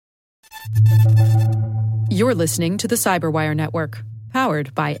You're listening to the Cyberwire Network,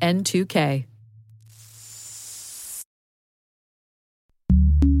 powered by N2K.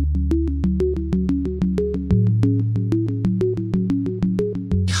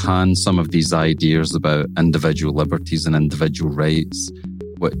 Can some of these ideas about individual liberties and individual rights,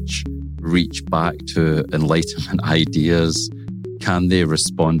 which reach back to Enlightenment ideas, can they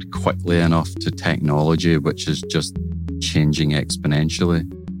respond quickly enough to technology, which is just changing exponentially?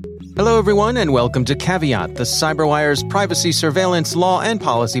 Hello, everyone, and welcome to Caveat, the CyberWire's privacy, surveillance, law, and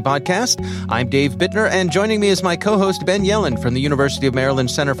policy podcast. I'm Dave Bittner, and joining me is my co-host, Ben Yelland from the University of Maryland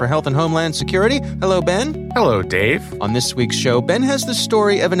Center for Health and Homeland Security. Hello, Ben. Hello, Dave. On this week's show, Ben has the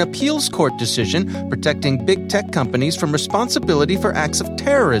story of an appeals court decision protecting big tech companies from responsibility for acts of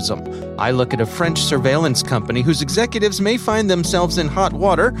terrorism. I look at a French surveillance company whose executives may find themselves in hot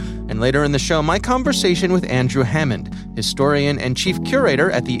water. And later in the show, my conversation with Andrew Hammond, historian and chief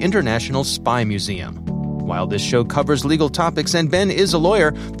curator at the International Spy Museum. While this show covers legal topics and Ben is a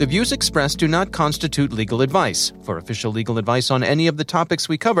lawyer, the views expressed do not constitute legal advice. For official legal advice on any of the topics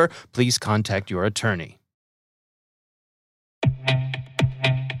we cover, please contact your attorney.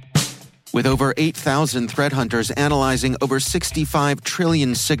 With over 8,000 threat hunters analyzing over 65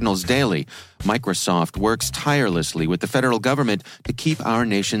 trillion signals daily, Microsoft works tirelessly with the federal government to keep our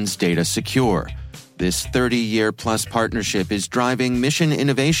nation's data secure. This 30-year-plus partnership is driving mission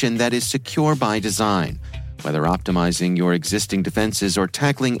innovation that is secure by design. Whether optimizing your existing defenses or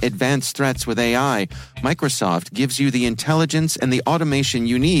tackling advanced threats with AI, Microsoft gives you the intelligence and the automation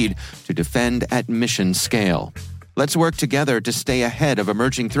you need to defend at mission scale. Let's work together to stay ahead of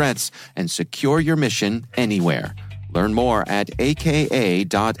emerging threats and secure your mission anywhere. Learn more at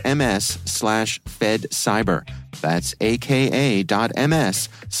aka.ms/fedcyber. That's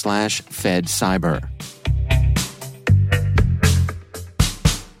aka.ms/fedcyber.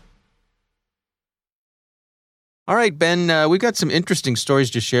 All right, Ben, we've got some interesting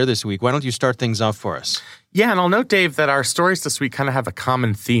stories to share this week. Why don't you start things off for us? Yeah, and I'll note, Dave, that our stories this week kind of have a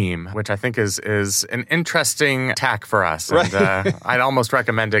common theme, which I think is an interesting tack for us. Right. And I'd almost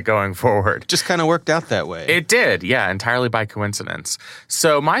recommend it going forward. Just kind of worked out that way. It did, yeah, entirely by coincidence.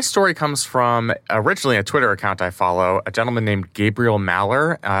 So my story comes from originally a Twitter account I follow, a gentleman named Gabriel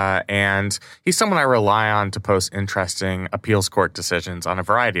Maller, and he's someone I rely on to post interesting appeals court decisions on a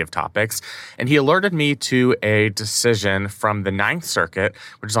variety of topics. And he alerted me to a decision from the Ninth Circuit,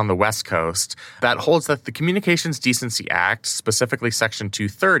 which is on the West Coast, that holds that the Communications Decency Act, specifically Section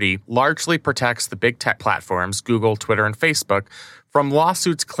 230, largely protects the big tech platforms, Google, Twitter, and Facebook, from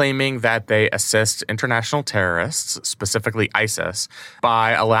lawsuits claiming that they assist international terrorists, specifically ISIS,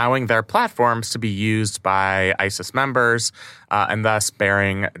 by allowing their platforms to be used by ISIS members and thus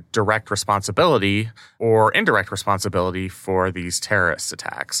bearing direct responsibility or indirect responsibility for these terrorist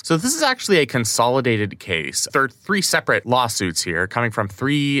attacks. So this is actually a consolidated case. There are three separate lawsuits here coming from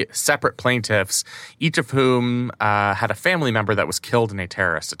three separate plaintiffs, each of whom had a family member that was killed in a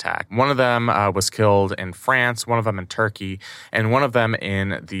terrorist attack. One of them was killed in France, one of them in Turkey, and one of them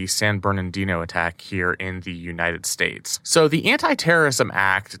in the San Bernardino attack here in the United States. So the Anti-Terrorism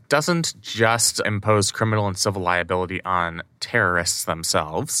Act doesn't just impose criminal and civil liability on terrorists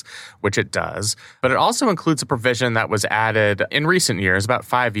themselves, which it does, but it also includes a provision that was added in recent years, about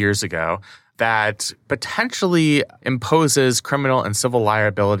 5 years ago, that potentially imposes criminal and civil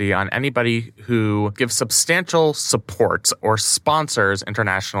liability on anybody who gives substantial support or sponsors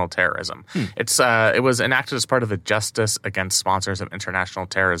international terrorism. It was enacted as part of the Justice Against Sponsors of International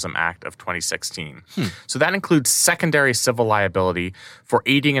Terrorism Act of 2016. So that includes secondary civil liability for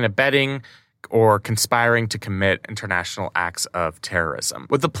aiding and abetting or conspiring to commit international acts of terrorism.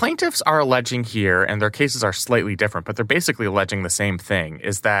 What the plaintiffs are alleging here, and their cases are slightly different, but they're basically alleging the same thing,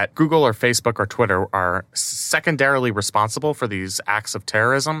 is that Google or Facebook or Twitter are secondarily responsible for these acts of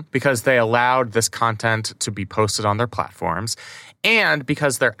terrorism because they allowed this content to be posted on their platforms, and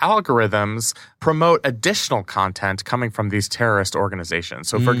because their algorithms promote additional content coming from these terrorist organizations.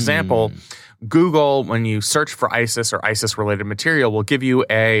 So, for example, Google, when you search for ISIS or ISIS-related material, will give you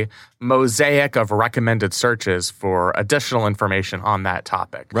a mosaic of recommended searches for additional information on that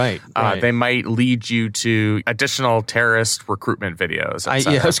topic. Right. They might lead you to additional terrorist recruitment videos. I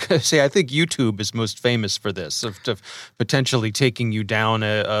was going to say, I think YouTube is most famous for this, of potentially taking you down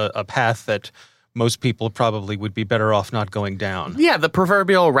a path that most people probably would be better off not going down. Yeah, the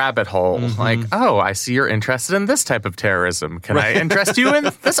proverbial rabbit hole. Like, oh, I see you're interested in this type of terrorism. Can I interest you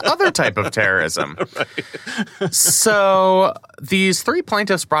in this other type of terrorism? So these three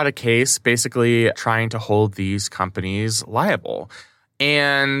plaintiffs brought a case basically trying to hold these companies liable.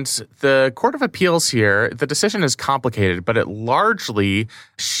 And the Court of Appeals here, the decision is complicated, but it largely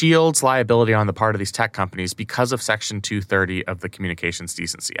shields liability on the part of these tech companies because of Section 230 of the Communications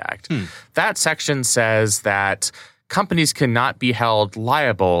Decency Act. That section says that companies cannot be held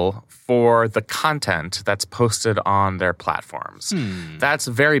liable for the content that's posted on their platforms. That's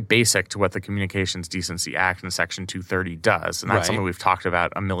very basic to what the Communications Decency Act and Section 230 does, and that's something we've talked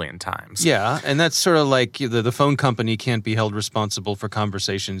about a million times. Yeah, and that's sort of like the phone company can't be held responsible for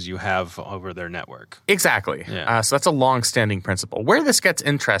conversations you have over their network. Exactly. Yeah. So that's a long-standing principle. Where this gets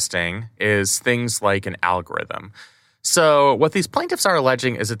interesting is things like an algorithm. So what these plaintiffs are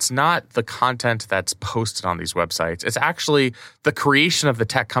alleging is it's not the content that's posted on these websites. It's actually the creation of the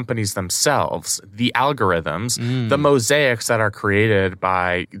tech companies themselves, the algorithms, the mosaics that are created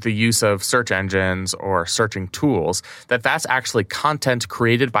by the use of search engines or searching tools, that's actually content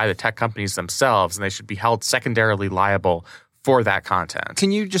created by the tech companies themselves, and they should be held secondarily liable for that content.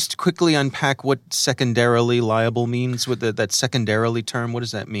 Can you just quickly unpack what secondarily liable means with that secondarily term? What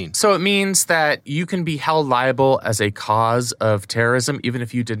does that mean? So it means that you can be held liable as a cause of terrorism even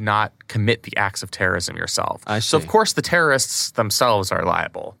if you did not commit the acts of terrorism yourself. I see. So of course the terrorists themselves are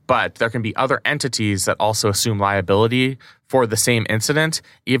liable, but there can be other entities that also assume liability for the same incident,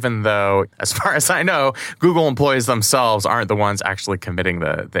 even though, as far as I know, Google employees themselves aren't the ones actually committing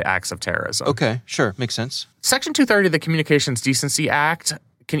the acts of terrorism. Okay, sure. Makes sense. Section 230 of the Communications Decency Act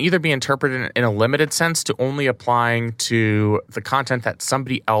can either be interpreted in a limited sense to only applying to the content that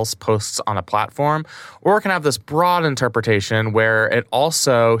somebody else posts on a platform, or it can have this broad interpretation where it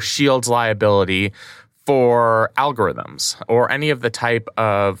also shields liability for algorithms or any of the type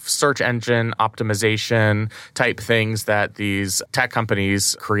of search engine optimization type things that these tech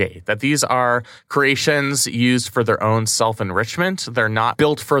companies create. That these are creations used for their own self-enrichment. They're not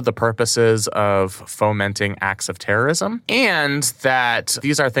built for the purposes of fomenting acts of terrorism. And that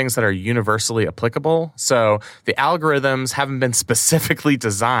these are things that are universally applicable. So the algorithms haven't been specifically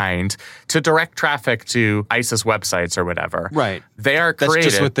designed to direct traffic to ISIS websites or whatever. Right. They are created. That's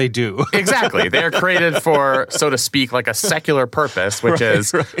just what they do. Exactly. They are created for, so to speak, like a secular purpose, which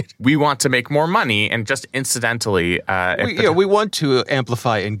is we want to make more money and just incidentally. We want to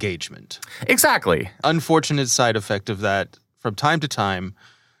amplify engagement. Exactly. Unfortunate side effect of that from time to time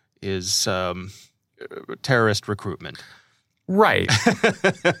is terrorist recruitment. Right.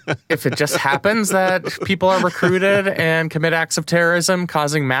 If it just happens that people are recruited and commit acts of terrorism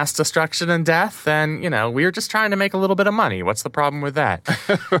causing mass destruction and death, then, we're just trying to make a little bit of money. What's the problem with that?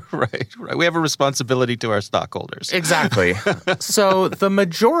 Right. We have a responsibility to our stockholders. Exactly. So the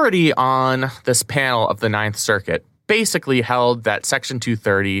majority on this panel of the Ninth Circuit basically held that Section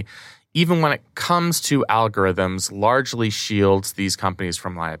 230, even when it comes to algorithms, largely shields these companies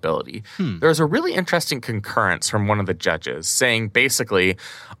from liability. There's a really interesting concurrence from one of the judges saying basically,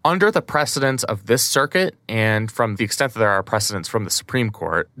 under the precedents of this circuit and from the extent that there are precedents from the Supreme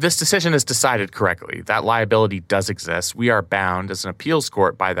Court, this decision is decided correctly. That liability does exist. We are bound as an appeals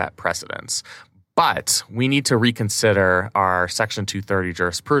court by that precedence. But we need to reconsider our Section 230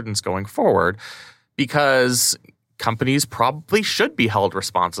 jurisprudence going forward because companies probably should be held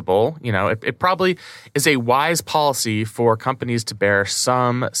responsible. It probably is a wise policy for companies to bear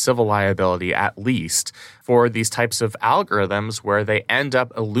some civil liability, at least, for these types of algorithms where they end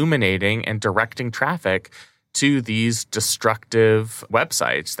up illuminating and directing traffic to these destructive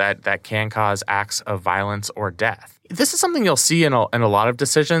websites that can cause acts of violence or death. This is something you'll see in a lot of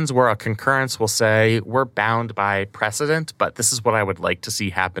decisions where a concurrence will say, we're bound by precedent, but this is what I would like to see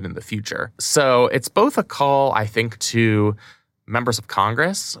happen in the future. So it's both a call, I think, to members of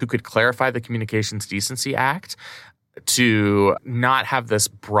Congress who could clarify the Communications Decency Act to not have this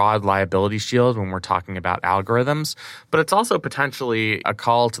broad liability shield when we're talking about algorithms, but it's also potentially a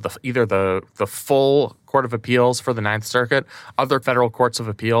call to either the full Court of Appeals for the Ninth Circuit, other federal courts of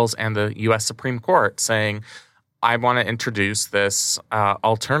appeals, and the U.S. Supreme Court saying, I want to introduce this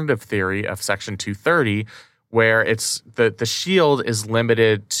alternative theory of Section 230 where it's the shield is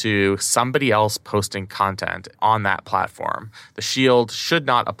limited to somebody else posting content on that platform. The shield should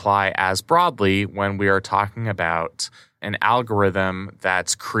not apply as broadly when we are talking about an algorithm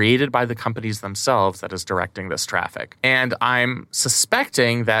that's created by the companies themselves that is directing this traffic. And I'm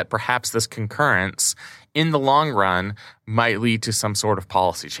suspecting that perhaps this concurrence in the long run might lead to some sort of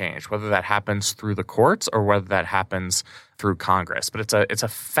policy change, whether that happens through the courts or whether that happens through Congress. But it's a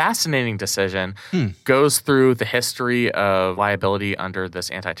fascinating decision, goes through the history of liability under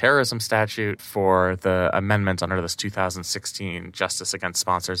this anti-terrorism statute for the amendment under this 2016 Justice Against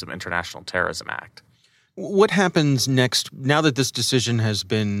Sponsors of International Terrorism Act. What happens next now that this decision has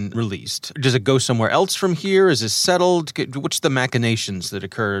been released? Does it go somewhere else from here? Is it settled? What's the machinations that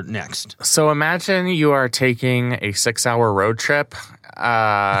occur next? So imagine you are taking a 6-hour road trip.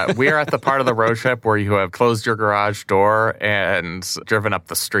 We are at the part of the road trip where you have closed your garage door and driven up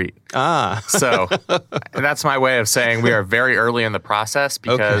the street. So that's my way of saying we are very early in the process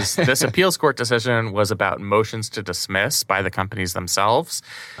because this appeals court decision was about motions to dismiss by the companies themselves.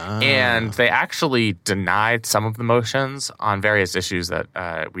 And they actually denied some of the motions on various issues that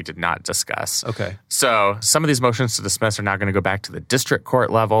we did not discuss. Okay. So some of these motions to dismiss are now going to go back to the district court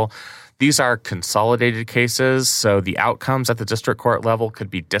level. These are consolidated cases, so the outcomes at the district court level could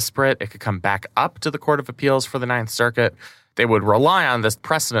be disparate. It could come back up to the Court of Appeals for the Ninth Circuit. They would rely on this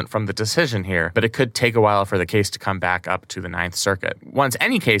precedent from the decision here, but it could take a while for the case to come back up to the Ninth Circuit. Once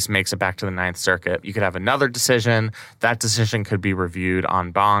any case makes it back to the Ninth Circuit, you could have another decision. That decision could be reviewed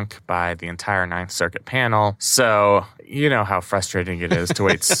en banc by the entire Ninth Circuit panel. So you know how frustrating it is to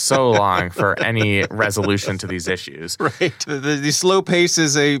wait so long for any resolution to these issues. Right. The slow pace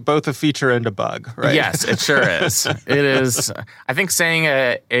is both a feature and a bug, right? Yes, it sure is. It is. I think saying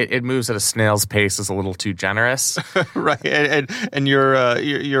it moves at a snail's pace is a little too generous. Right. And you're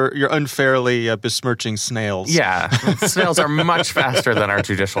unfairly besmirching snails. Yeah. Snails are much faster than our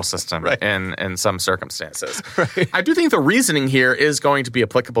judicial system in some circumstances. Right. I do think the reasoning here is going to be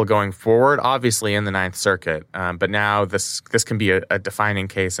applicable going forward, obviously in the Ninth Circuit. But now this can be a defining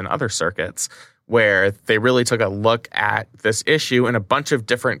case in other circuits where they really took a look at this issue in a bunch of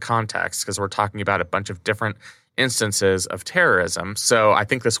different contexts because we're talking about a bunch of different instances of terrorism. So I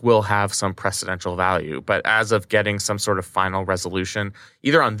think this will have some precedential value. But as of getting some sort of final resolution,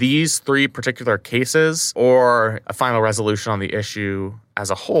 either on these 3 particular cases or a final resolution on the issue as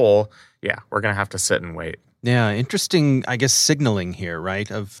a whole, we're going to have to sit and wait. Yeah, interesting, I guess, signaling here, right?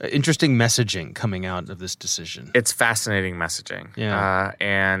 Of interesting messaging coming out of this decision. It's fascinating messaging. Yeah.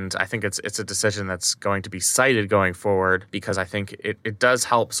 And I think it's a decision that's going to be cited going forward because I think it does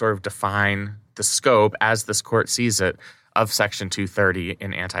help sort of define the scope, as this court sees it, of Section 230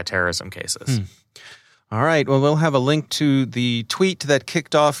 in anti-terrorism cases. All right. Well, we'll have a link to the tweet that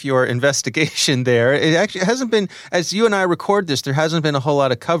kicked off your investigation there. It actually hasn't been, as you and I record this, there hasn't been a whole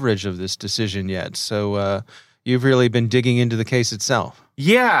lot of coverage of this decision yet. So you've really been digging into the case itself.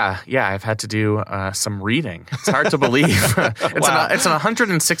 Yeah, I've had to do some reading. It's hard to believe. It's an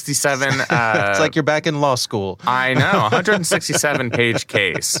 167. It's like you're back in law school. I know, 167-page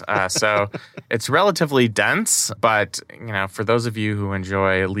case. So it's relatively dense, but for those of you who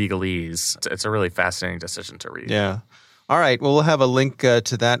enjoy legalese, it's a really fascinating decision to read. Yeah. All right. Well, we'll have a link to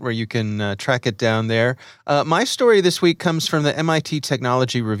that where you can track it down there. My story this week comes from the MIT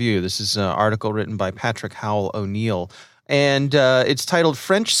Technology Review. This is an article written by Patrick Howell O'Neill. And it's titled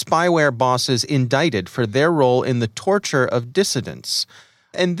French Spyware Bosses Indicted for Their Role in the Torture of Dissidents.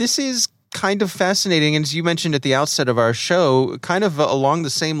 And this is kind of fascinating. And as you mentioned at the outset of our show, kind of along the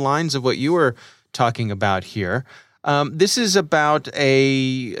same lines of what you were talking about here. This is about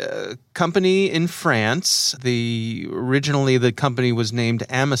a company in France. Originally, the company was named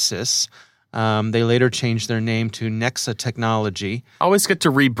Amisys. They later changed their name to Nexa Technology. Always good to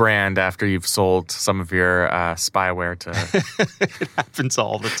rebrand after you've sold some of your spyware to it happens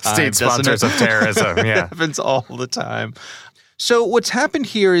all the time. State sponsors of terrorism. Yeah. It happens all the time. So what's happened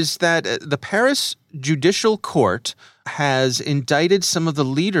here is that the Paris Judicial Court has indicted some of the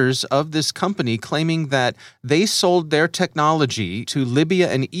leaders of this company, claiming that they sold their technology to Libya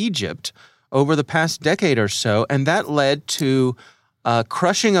and Egypt over the past decade or so, and that led to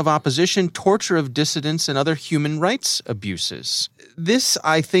crushing of opposition, torture of dissidents, and other human rights abuses. This,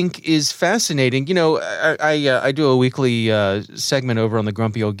 I think, is fascinating. I do a weekly segment over on the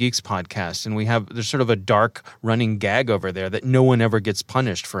Grumpy Old Geeks podcast, and there's sort of a dark running gag over there that no one ever gets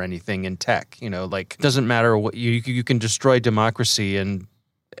punished for anything in tech. It doesn't matter what you can destroy democracy and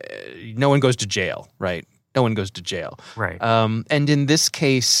no one goes to jail, right? No one goes to jail. Right. And in this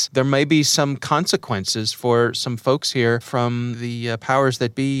case, there may be some consequences for some folks here from the powers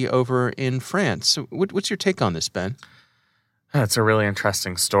that be over in France. So what's your take on this, Ben? That's a really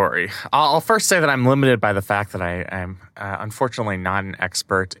interesting story. I'll first say that I'm limited by the fact that I'm unfortunately not an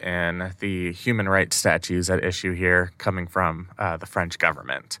expert in the human rights statutes at issue here coming from the French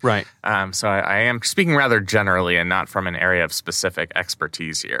government. Right. So I am speaking rather generally and not from an area of specific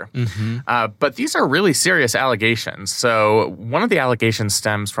expertise here. Mm-hmm. But these are really serious allegations. So one of the allegations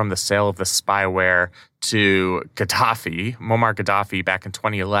stems from the sale of the spyware to Gaddafi, Muammar Gaddafi, back in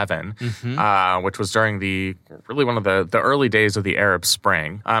 2011, which was during one of the early days of the Arab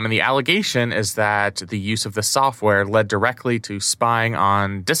Spring. And the allegation is that the use of the software led directly to spying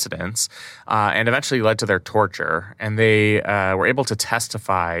on dissidents and eventually led to their torture. And they were able to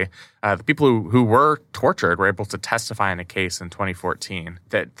testify. The people who were tortured were able to testify in a case in 2014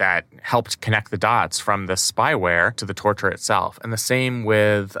 that helped connect the dots from the spyware to the torture itself. And the same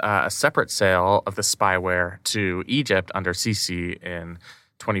with a separate sale of the spyware to Egypt under Sisi in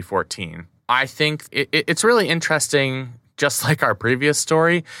 2014. I think it's really interesting, just like our previous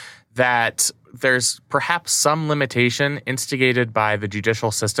story, that there's perhaps some limitation instigated by the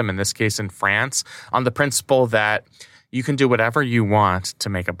judicial system, in this case in France, on the principle that you can do whatever you want to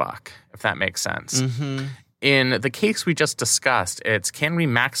make a buck, if that makes sense. Mm-hmm. In the case we just discussed, it's can we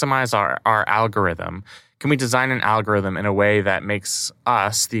maximize our algorithm? Can we design an algorithm in a way that makes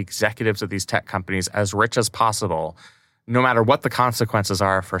us, the executives of these tech companies, as rich as possible, no matter what the consequences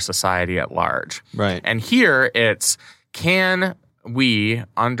are for society at large? Right. And here it's, can we,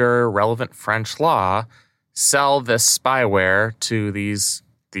 under relevant French law, sell this spyware to these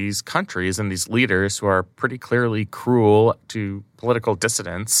countries and these leaders who are pretty clearly cruel to political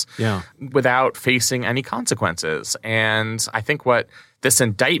dissidents without facing any consequences? And I think what this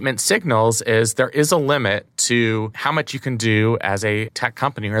indictment signals is there is a limit to how much you can do as a tech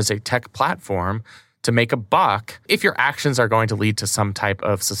company or as a tech platform to make a buck if your actions are going to lead to some type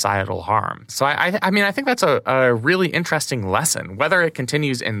of societal harm. So I mean, I think that's a really interesting lesson. Whether it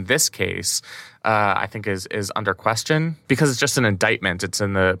continues in this case, I think is under question because it's just an indictment. It's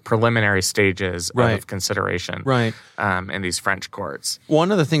in the preliminary stages of consideration in these French courts.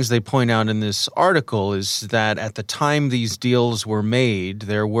 One of the things they point out in this article is that at the time these deals were made,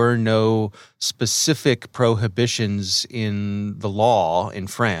 there were no specific prohibitions in the law in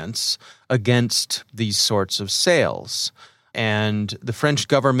France against these sorts of sales. And the French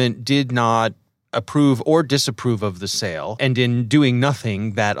government did not approve or disapprove of the sale, and in doing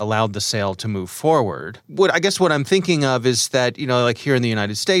nothing, that allowed the sale to move forward. What I'm thinking of is that, like here in the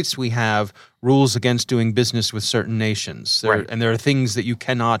United States, we have rules against doing business with certain nations, and there are things that you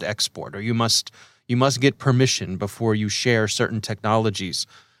cannot export, or you must get permission before you share certain technologies.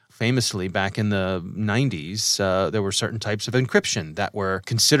 Famously, back in the 90s, there were certain types of encryption that were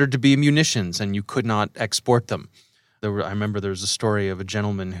considered to be munitions, and you could not export them. I remember there was a story of a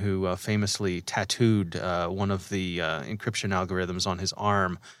gentleman who famously tattooed one of the encryption algorithms on his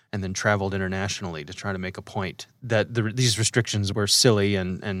arm and then traveled internationally to try to make a point that these restrictions were silly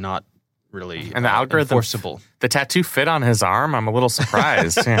and not really and the algorithm enforceable. The tattoo fit on his arm? I'm a little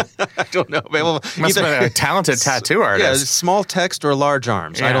surprised. Yeah. I don't know. Well, must have been a talented tattoo artist. Yeah, small text or large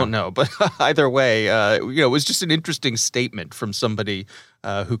arms. Yeah. I don't know. But either way, it was just an interesting statement from somebody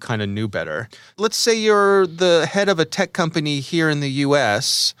who kind of knew better. Let's say you're the head of a tech company here in the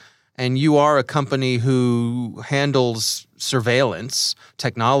U.S., and you are a company who handles surveillance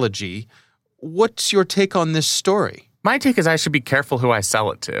technology. What's your take on this story? My take is I should be careful who I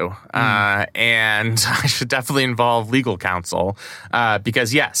sell it to, and I should definitely involve legal counsel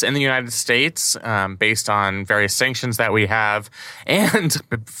because, yes, in the United States, based on various sanctions that we have and,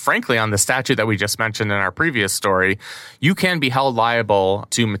 frankly, on the statute that we just mentioned in our previous story, you can be held liable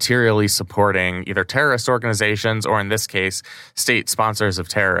to materially supporting either terrorist organizations or, in this case, state sponsors of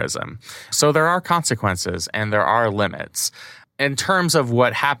terrorism. So there are consequences and there are limits. In terms of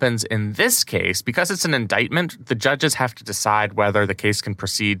what happens in this case, because it's an indictment, the judges have to decide whether the case can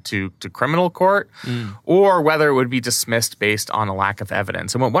proceed to criminal court or whether it would be dismissed based on a lack of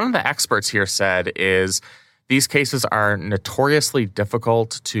evidence. And what one of the experts here said is these cases are notoriously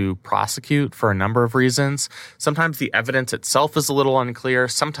difficult to prosecute for a number of reasons. Sometimes the evidence itself is a little unclear.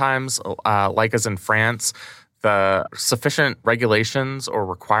 Sometimes, like as in France, the sufficient regulations or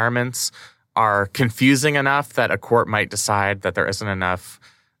requirements are confusing enough that a court might decide that there isn't enough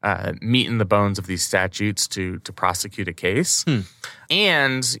meat in the bones of these statutes to prosecute a case.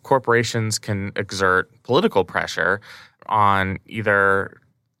 And corporations can exert political pressure on either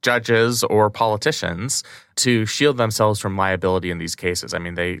judges or politicians to shield themselves from liability in these cases. I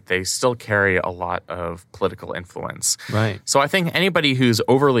mean, they still carry a lot of political influence. Right. So I think anybody who's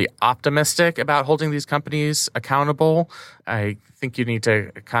overly optimistic about holding these companies accountable, I think you need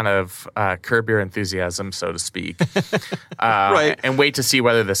to kind of curb your enthusiasm, so to speak, right, and wait to see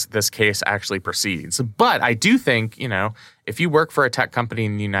whether this case actually proceeds. But I do think, if you work for a tech company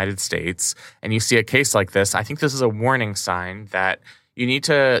in the United States and you see a case like this, I think this is a warning sign that you need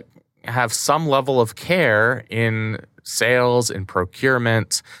to have some level of care in sales and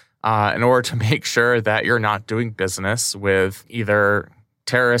procurement in order to make sure that you're not doing business with either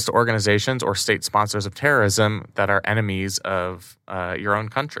terrorist organizations or state sponsors of terrorism that are enemies of your own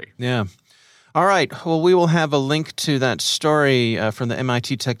country. Yeah. All right. Well, we will have a link to that story from the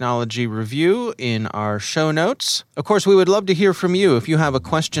MIT Technology Review in our show notes. Of course, we would love to hear from you. If you have a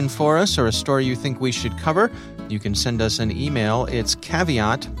question for us or a story you think we should cover, you can send us an email. It's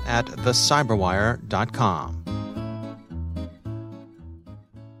caveat@thecyberwire.com.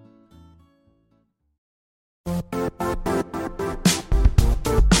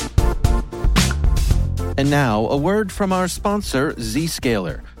 And now, a word from our sponsor,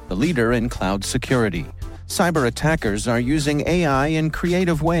 Zscaler, the leader in cloud security. Cyber attackers are using AI in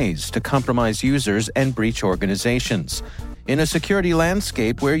creative ways to compromise users and breach organizations. In a security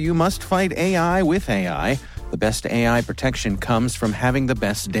landscape where you must fight AI with AI, the best AI protection comes from having the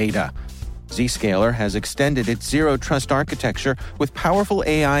best data. Zscaler has extended its Zero Trust architecture with powerful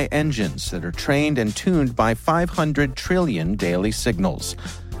AI engines that are trained and tuned by 500 trillion daily signals.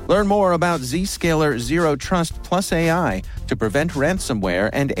 Learn more about Zscaler Zero Trust Plus AI to prevent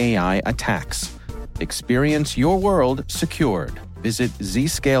ransomware and AI attacks. Experience your world secured. Visit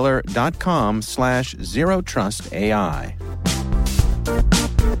zscaler.com/zerotrustai.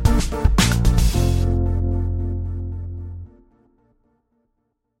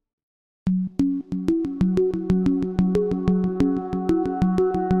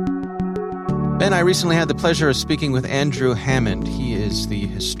 Ben, I recently had the pleasure of speaking with Andrew Hammond. He is the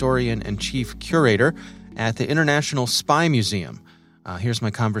historian and chief curator at the International Spy Museum. Here's my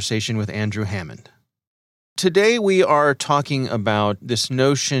conversation with Andrew Hammond. Today we are talking about this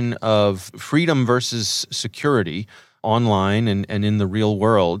notion of freedom versus security online and in the real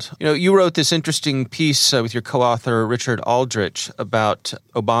world. You know, you wrote this interesting piece with your co-author Richard Aldrich about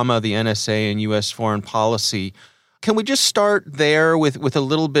Obama, the NSA, and U.S. foreign policy. Can we just start there with a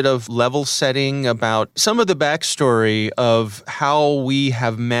little bit of level setting about some of the backstory of how we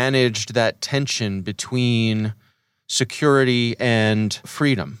have managed that tension between security and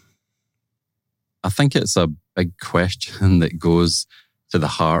freedom? I think it's a big question that goes to the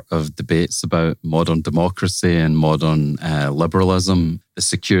heart of debates about modern democracy and modern liberalism, the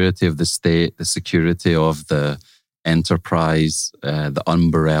security of the state, the security of the enterprise, the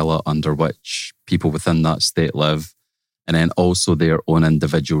umbrella under which people within that state live, and then also their own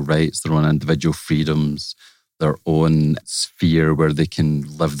individual rights, their own individual freedoms, their own sphere where they can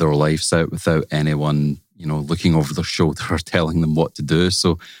live their lives out without anyone, looking over their shoulder or telling them what to do.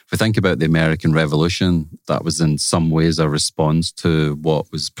 So if we think about the American Revolution, that was in some ways a response to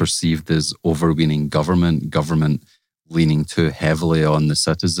what was perceived as overweening government leaning too heavily on the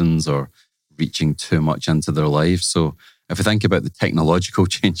citizens or reaching too much into their lives. So if we think about the technological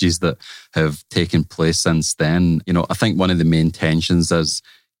changes that have taken place since then, I think one of the main tensions is,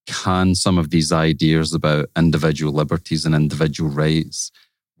 can some of these ideas about individual liberties and individual rights,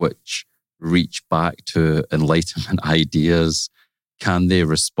 which reach back to Enlightenment ideas, can they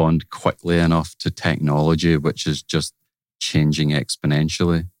respond quickly enough to technology, which is just changing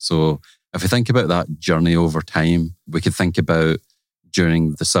exponentially? So if we think about that journey over time, we could think about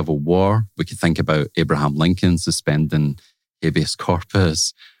during the Civil War, we could think about Abraham Lincoln suspending habeas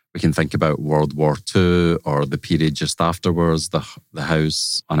corpus. We can think about World War II or the period just afterwards, the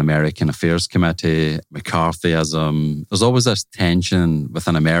House Un-American Affairs Committee, McCarthyism. There's always this tension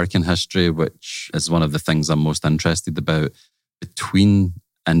within American history, which is one of the things I'm most interested about, between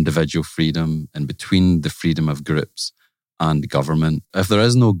individual freedom and between the freedom of groups and government. If there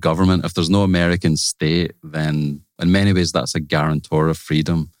is no government, if there's no American state, then in many ways that's a guarantor of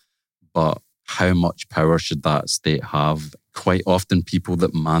freedom. But how much power should that state have? Quite often people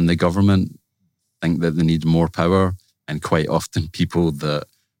that man the government think that they need more power, and quite often people that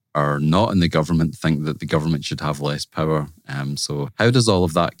are not in the government think that the government should have less power. So how does all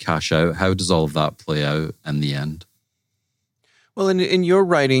of that cash out? How does all of that play out in the end? Well, in your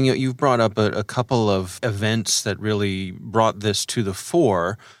writing, you've brought up a couple of events that really brought this to the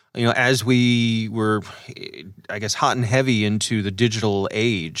fore. As we were, I guess, hot and heavy into the digital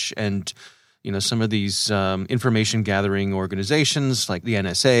age, and some of these information gathering organizations like the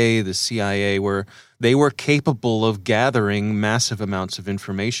NSA, the CIA, they were capable of gathering massive amounts of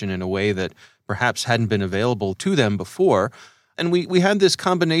information in a way that perhaps hadn't been available to them before. And we had this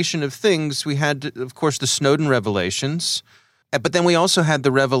combination of things. We had, of course, the Snowden revelations, but then we also had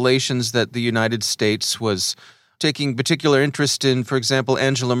the revelations that the United States was taking particular interest in, for example,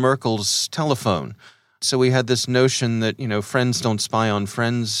 Angela Merkel's telephone. So we had this notion that, friends don't spy on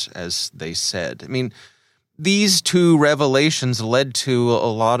friends, as they said. I mean, these two revelations led to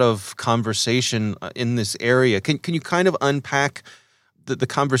a lot of conversation in this area. Can you kind of unpack the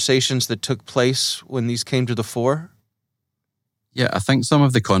conversations that took place when these came to the fore? Yeah, I think some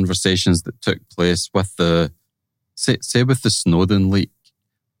of the conversations that took place with with the Snowden leak,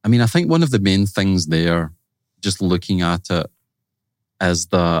 I mean, I think one of the main things there, just looking at it, is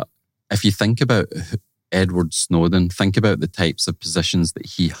that if you think about Edward Snowden, think about the types of positions that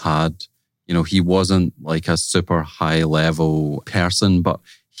he had. You know, he wasn't like a super high level person, but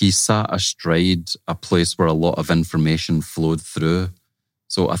he sat astride a place where a lot of information flowed through.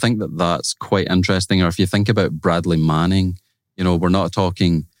 So I think that that's quite interesting. Or if you think about Bradley Manning, you know, we're not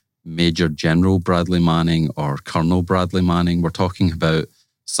talking Major General Bradley Manning or Colonel Bradley Manning. We're talking about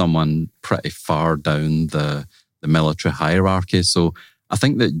someone pretty far down the military hierarchy. So I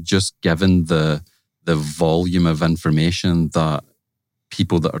think that just given the volume of information that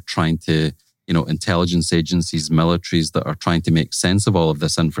people that are trying to, you know, intelligence agencies, militaries that are trying to make sense of all of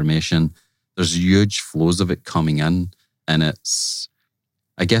this information, there's huge flows of it coming in. And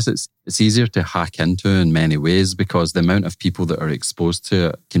I guess it's easier to hack into in many ways because the amount of people that are exposed to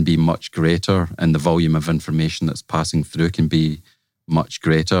it can be much greater and the volume of information that's passing through can be much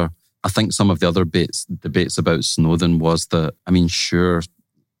greater. I think some of the other debates about Snowden was that, I mean, sure,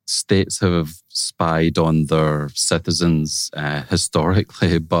 states have spied on their citizens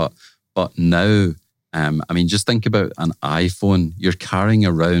historically, but now, I mean, just think about an iPhone. You're carrying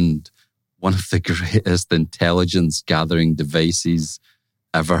around one of the greatest intelligence gathering devices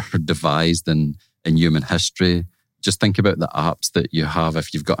ever devised in human history. Just think about the apps that you have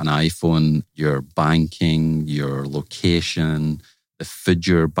if you've got an iPhone, your banking, your location, the food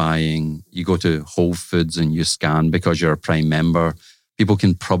you're buying. You go to Whole Foods and you scan because you're a Prime member. People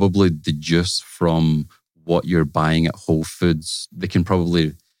can probably deduce from what you're buying at Whole Foods. They can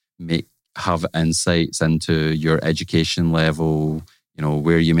probably have insights into your education level, you know,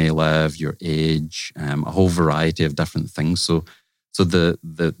 where you may live, your age, a whole variety of different things. So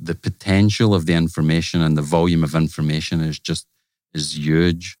the potential of the information and the volume of information is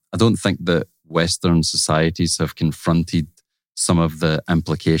huge. I don't think that Western societies have confronted some of the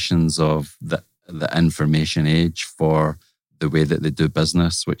implications of the information age for the way that they do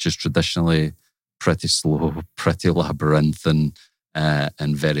business, which is traditionally pretty slow, pretty labyrinthine,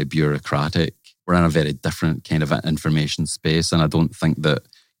 and very bureaucratic. We're in a very different kind of information space, and I don't think that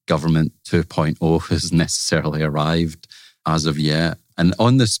government 2.0 has necessarily arrived as of yet. And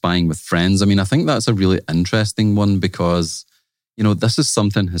on the spying with friends, I mean, I think that's a really interesting one because, you know, this is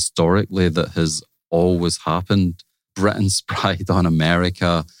something historically that has always happened. Britain spied on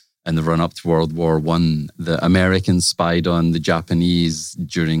America in the run-up to World War I. The Americans spied on the Japanese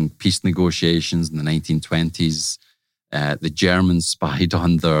during peace negotiations in the 1920s. The Germans spied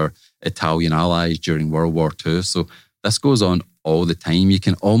on their Italian allies during World War II. So this goes on all the time. You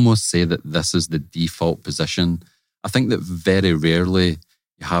can almost say that this is the default position. I think that very rarely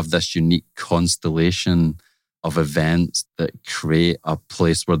you have this unique constellation of events that create a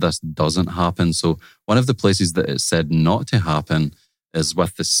place where this doesn't happen. So one of the places that it's said not to happen is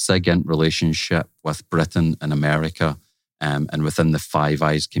with the SIGINT relationship with Britain and America, and within the Five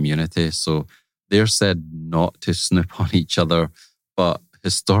Eyes community. So they're said not to snoop on each other, but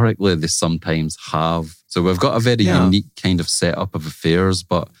historically they sometimes have. So we've got a very unique kind of setup of affairs,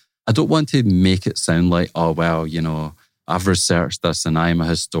 but I don't want to make it sound like, oh, well, you know, I've researched this and I'm a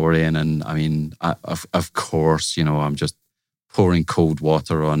historian. And I mean, of course, you know, I'm just pouring cold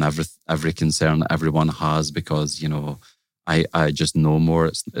water on every concern that everyone has because, you know, I just know more.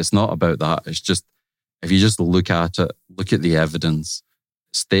 It's not about that. It's just, if you just look at it, look at the evidence,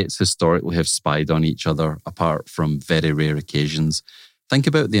 states historically have spied on each other apart from very rare occasions. Think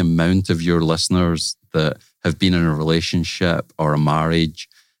about the amount of your listeners that have been in a relationship or a marriage,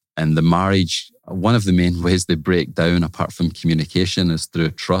 and the marriage, one of the main ways they break down apart from communication is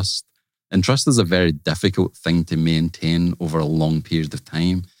through trust. And trust is a very difficult thing to maintain over a long period of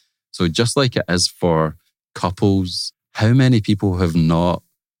time. So just like it is for couples, how many people have not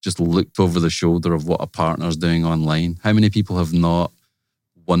just looked over the shoulder of what a partner's doing online? How many people have not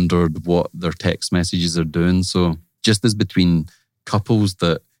wondered what their text messages are doing? So just as between couples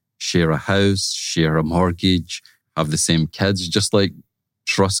that share a house, share a mortgage, have the same kids, just like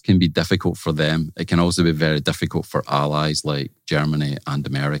trust can be difficult for them, it can also be very difficult for allies like Germany and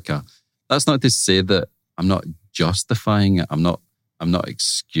America. That's not to say that I'm not justifying it. I'm not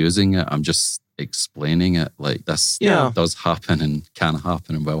excusing it. I'm just explaining it. Like this does happen and can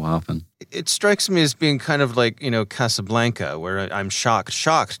happen and will happen. It strikes me as being kind of like, you know, Casablanca, where I'm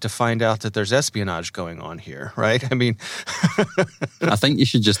shocked to find out that there's espionage going on here, right? I mean... I think you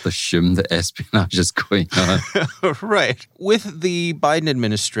should just assume that espionage is going on. Right. With the Biden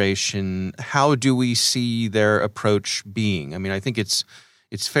administration, how do we see their approach being? I mean, I think it's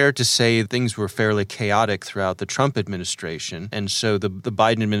it's fair to say things were fairly chaotic throughout the Trump administration. And so the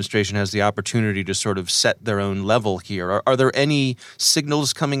Biden administration has the opportunity to sort of set their own level here. Are there any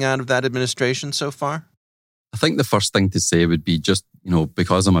signals coming out of that administration so far? I think the first thing to say would be just,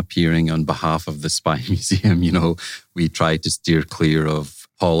 because I'm appearing on behalf of the Spy Museum, we try to steer clear of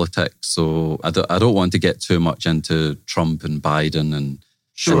politics. So I don't want to get too much into Trump and Biden and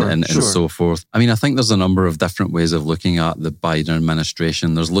so forth. I mean, I think there's a number of different ways of looking at the Biden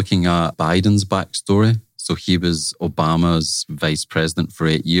administration. There's looking at Biden's backstory. So he was Obama's vice president for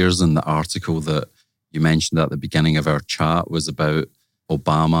 8 years, and the article that you mentioned at the beginning of our chat was about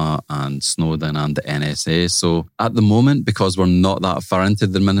Obama and Snowden and the NSA. So at the moment, because we're not that far into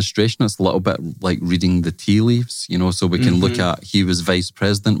the administration, it's a little bit like reading the tea leaves, so we can look at he was vice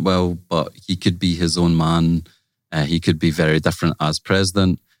president, but he could be his own man. He could be very different as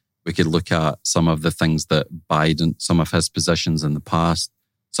president. We could look at some of the things that Biden, some of his positions in the past,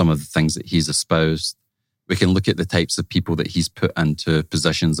 some of the things that he's espoused. We can look at the types of people that he's put into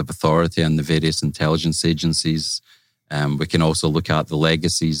positions of authority in the various intelligence agencies. We can also look at the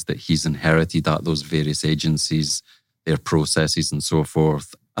legacies that he's inherited at those various agencies, their processes and so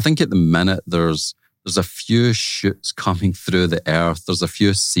forth. I think at the minute there's a few shoots coming through the earth. There's a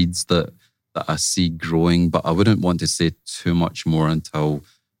few seeds that I see growing, but I wouldn't want to say too much more until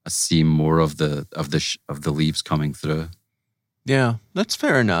I see more of the leaves coming through. Yeah, that's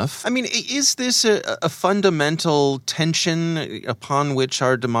fair enough. I mean, is this a fundamental tension upon which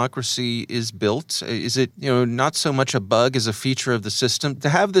our democracy is built? Is it, not so much a bug as a feature of the system? To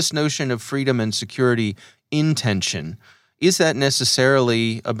have this notion of freedom and security in tension, is that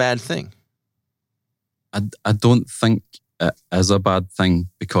necessarily a bad thing? I don't think it is a bad thing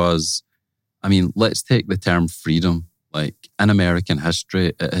because, let's take the term freedom. Like in American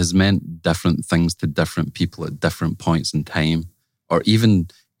history, it has meant different things to different people at different points in time, or even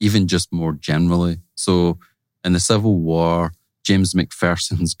just more generally. So in the Civil War, James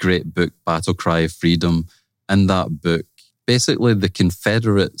McPherson's great book, Battle Cry of Freedom, in that book, basically the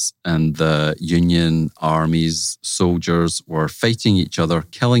Confederates and the Union armies, soldiers were fighting each other,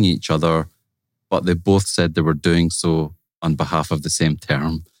 killing each other, but they both said they were doing so on behalf of the same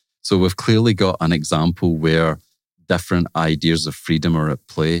term. So we've clearly got an example where different ideas of freedom are at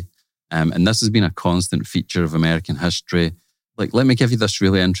play. And this has been a constant feature of American history. Like, let me give you this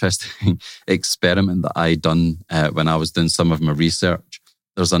really interesting experiment that I done when I was doing some of my research.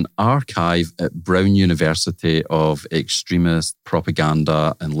 There's an archive at Brown University of extremist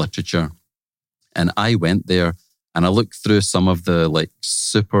propaganda and literature. And I went there and I looked through some of the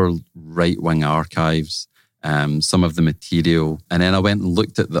super right-wing archives, some of the material. And then I went and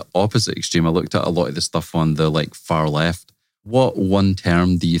looked at the opposite extreme. I looked at a lot of the stuff on the far left. What one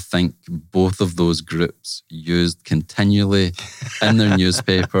term do you think both of those groups used continually in their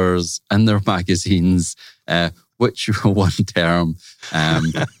newspapers, in their magazines? Which one term?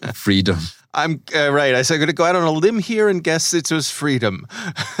 Freedom. I'm right. I said I'm going to go out on a limb here and guess it was freedom.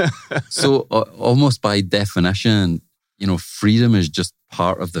 So almost by definition, freedom is just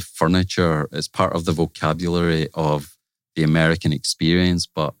part of the furniture. It's part of the vocabulary of the American experience,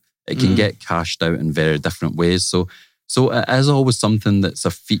 but it can get cashed out in very different ways. So it is always something that's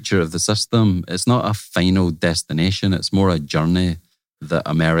a feature of the system. It's not a final destination. It's more a journey that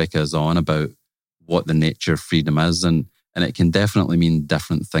America is on about what the nature of freedom is. And it can definitely mean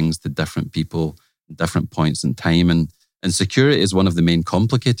different things to different people, different points in time. And security is one of the main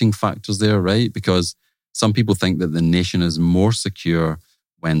complicating factors there, right? Because some people think that the nation is more secure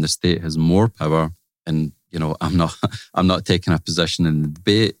when the state has more power. And, I'm not taking a position in the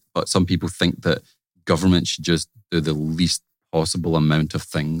debate, but some people think that government should just do the least possible amount of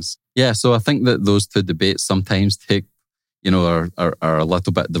things. Yeah, so I think that those two debates sometimes are a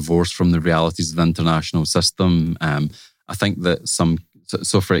little bit divorced from the realities of the international system. I think that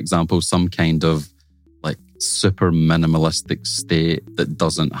for example, some kind of super minimalistic state that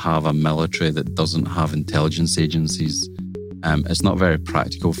doesn't have a military, that doesn't have intelligence agencies, it's not very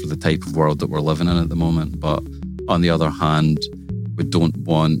practical for the type of world that we're living in at the moment. But on the other hand, we don't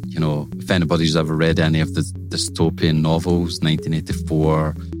want, if anybody's ever read any of the dystopian novels,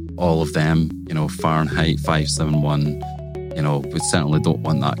 1984, all of them, Fahrenheit 571, we certainly don't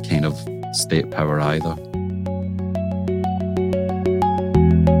want that kind of state power either.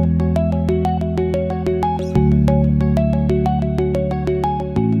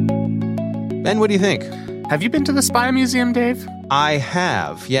 Ben, what do you think? Have you been to the Spy Museum, Dave? I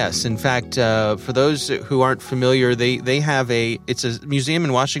have, yes. In fact, for those who aren't familiar, they have it's a museum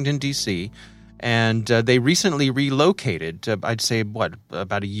in Washington, D.C., and they recently relocated, I'd say,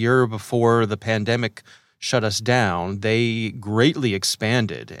 about a year before the pandemic shut us down, they greatly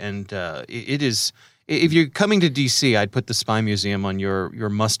expanded. And it is, if you're coming to D.C., I'd put the Spy Museum on your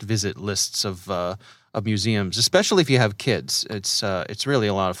must-visit lists of museums, especially if you have kids. It's really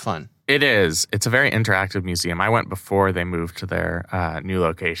a lot of fun. It is. It's a very interactive museum. I went before they moved to their new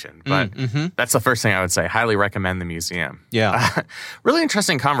location, but that's the first thing I would say. Highly recommend the museum. Yeah. Really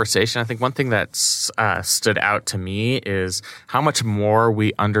interesting conversation. I think one thing that stood out to me is how much more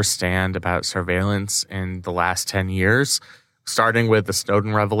we understand about surveillance in the last 10 years, starting with the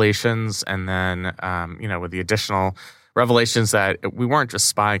Snowden revelations and then, with the additional revelations that we weren't just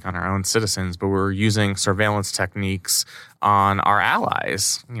spying on our own citizens, but we were using surveillance techniques on our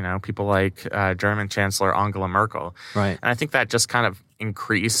allies, people like German Chancellor Angela Merkel. Right. And I think that just kind of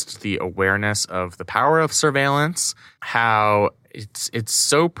increased the awareness of the power of surveillance, how it's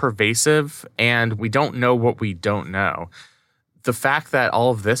so pervasive and we don't know what we don't know. The fact that all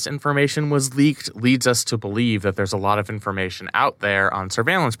of this information was leaked leads us to believe that there's a lot of information out there on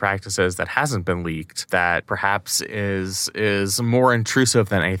surveillance practices that hasn't been leaked, that perhaps is more intrusive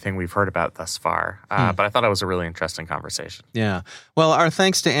than anything we've heard about thus far. But I thought it was a really interesting conversation. Yeah. Well, our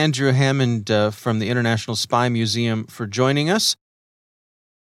thanks to Andrew Hammond from the International Spy Museum for joining us.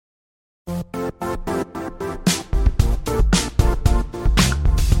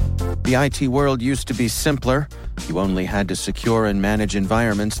 The IT world used to be simpler. You only had to secure and manage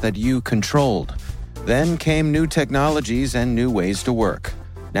environments that you controlled. Then came new technologies and new ways to work.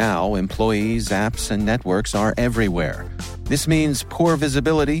 Now, employees, apps, and networks are everywhere. This means poor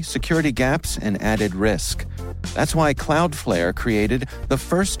visibility, security gaps, and added risk. That's why Cloudflare created the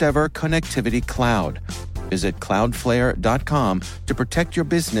first-ever connectivity cloud. Visit cloudflare.com to protect your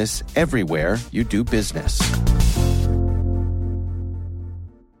business everywhere you do business.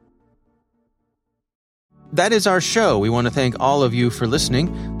 That is our show. We want to thank all of you for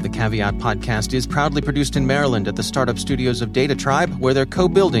listening. The Caveat podcast is proudly produced in Maryland at the startup studios of Data Tribe, where they're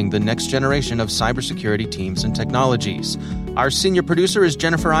co-building the next generation of cybersecurity teams and technologies. Our senior producer is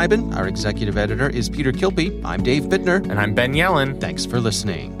Jennifer Eiben. Our executive editor is Peter Kilpie. I'm Dave Bittner. And I'm Ben Yellen. Thanks for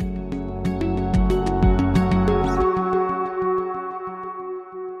listening.